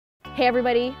Hey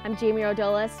everybody, I'm Jamie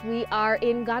Rodolis. We are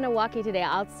in Kahnawake today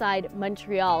outside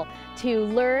Montreal to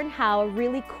learn how a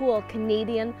really cool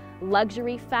Canadian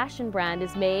luxury fashion brand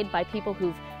is made by people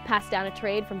who've passed down a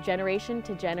trade from generation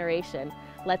to generation.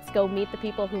 Let's go meet the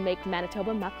people who make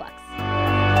Manitobah Mukluks.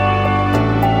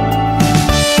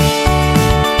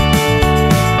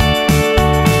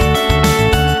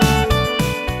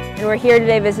 And we're here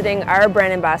today visiting our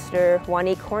brand ambassador,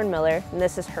 Waneek Horn-Miller, and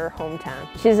this is her hometown.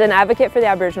 She's an advocate for the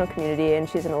Aboriginal community, and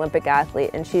she's an Olympic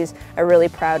athlete, and she's a really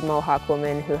proud Mohawk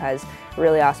woman who has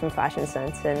really awesome fashion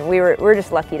sense, and we're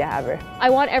just lucky to have her.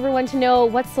 I want everyone to know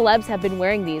what celebs have been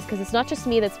wearing these, because it's not just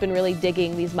me that's been really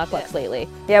digging these mukluks lately.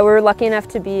 Yeah, we're lucky enough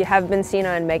to have been seen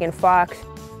on Megan Fox,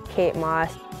 Kate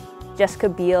Moss, Jessica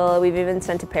Biel. We've even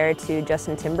sent a pair to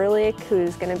Justin Timberlake,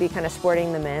 who's going to be kind of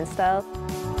sporting the man style.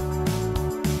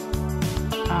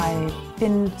 I've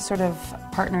been sort of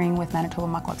partnering with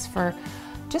Manitobah Mukluks for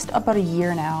just about a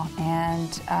year now,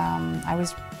 and I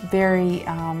was very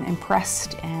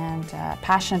impressed and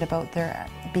passionate about their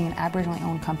being an Aboriginally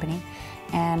owned company,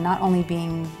 and not only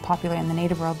being popular in the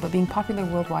native world, but being popular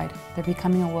worldwide. They're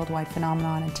becoming a worldwide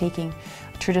phenomenon and taking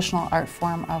a traditional art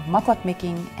form of mukluk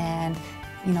making and,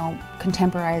 you know,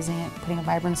 contemporizing it, putting a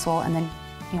vibrant soul, and then,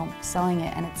 you know, selling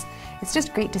it, and it's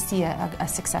just great to see a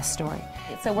success story.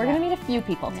 So we're going to meet a few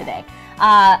people today.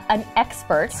 An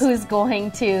expert who's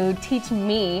going to teach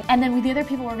me, and then the other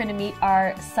people we're going to meet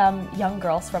are some young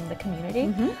girls from the community,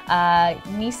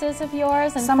 nieces of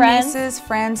yours and some friends? Some nieces,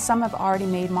 friends, some have already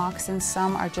made moccasins,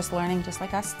 some are just learning just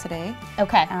like us today.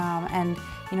 Okay. And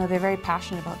you know, they're very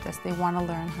passionate about this. They want to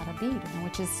learn how to bead,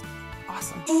 which is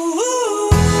awesome.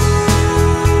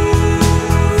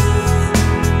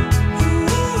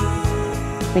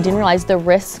 We didn't realize the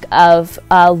risk of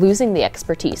losing the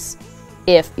expertise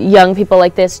if young people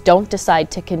like this don't decide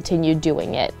to continue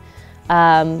doing it.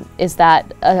 Is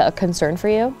that a concern for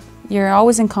you? You're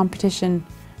always in competition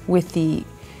with the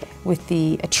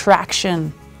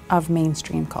attraction of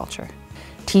mainstream culture.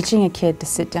 Teaching a kid to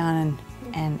sit down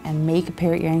and make a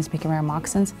pair of earrings, make a pair of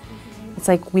moccasins, it's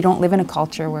like we don't live in a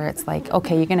culture where it's like,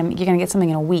 okay, you're gonna get something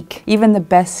in a week. Even the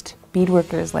best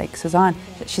beadworkers like Suzanne,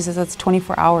 she says that's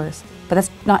 24 hours. But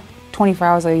that's not 24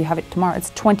 hours or you have it tomorrow,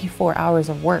 it's 24 hours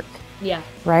of work. Yeah.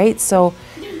 Right? So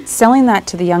selling that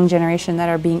to the young generation that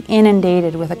are being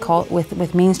inundated with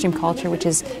with mainstream culture, which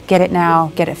is get it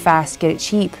now, get it fast, get it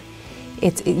cheap,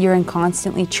 you're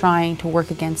constantly trying to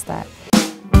work against that.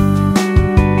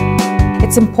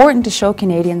 It's important to show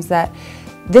Canadians that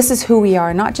this is who we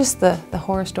are, not just the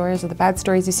horror stories or the bad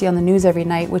stories you see on the news every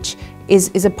night, which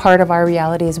is a part of our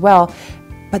reality as well.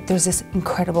 But there's this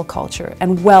incredible culture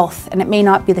and wealth, and it may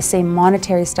not be the same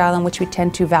monetary style in which we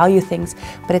tend to value things,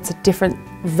 but it's a different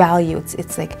value.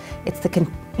 It's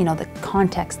the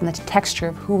context and the texture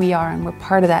of who we are, and we're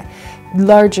part of that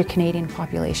larger Canadian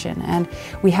population, and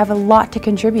we have a lot to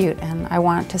contribute, and I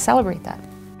want to celebrate that.